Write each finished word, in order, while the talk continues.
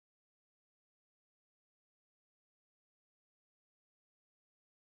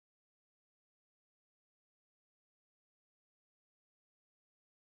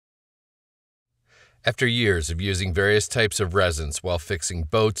After years of using various types of resins while fixing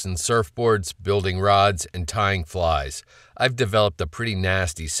boats and surfboards, building rods, and tying flies, I've developed a pretty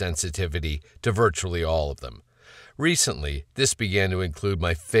nasty sensitivity to virtually all of them. Recently, this began to include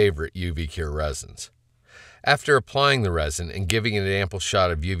my favorite UV cure resins. After applying the resin and giving it an ample shot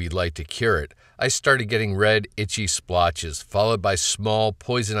of UV light to cure it, I started getting red, itchy splotches, followed by small,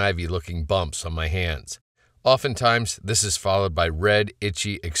 poison ivy-looking bumps on my hands. Oftentimes, this is followed by red,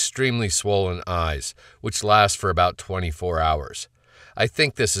 itchy, extremely swollen eyes, which last for about 24 hours. I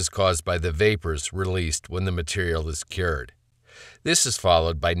think this is caused by the vapors released when the material is cured. This is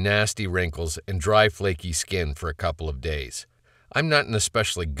followed by nasty wrinkles and dry, flaky skin for a couple of days. I'm not an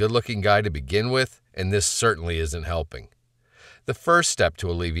especially good-looking guy to begin with, and this certainly isn't helping. The first step to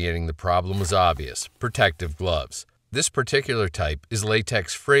alleviating the problem was obvious: protective gloves. This particular type is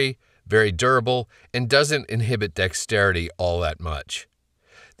latex-free, very durable, and doesn't inhibit dexterity all that much.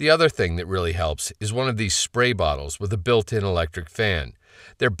 The other thing that really helps is one of these spray bottles with a built-in electric fan.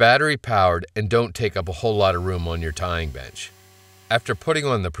 They're battery-powered and don't take up a whole lot of room on your tying bench. After putting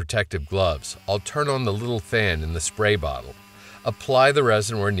on the protective gloves, I'll turn on the little fan in the spray bottle, apply the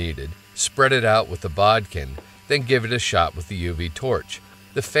resin where needed, spread it out with the bodkin, then give it a shot with the UV torch.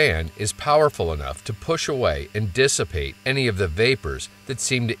 The fan is powerful enough to push away and dissipate any of the vapors that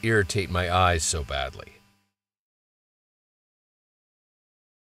seem to irritate my eyes so badly.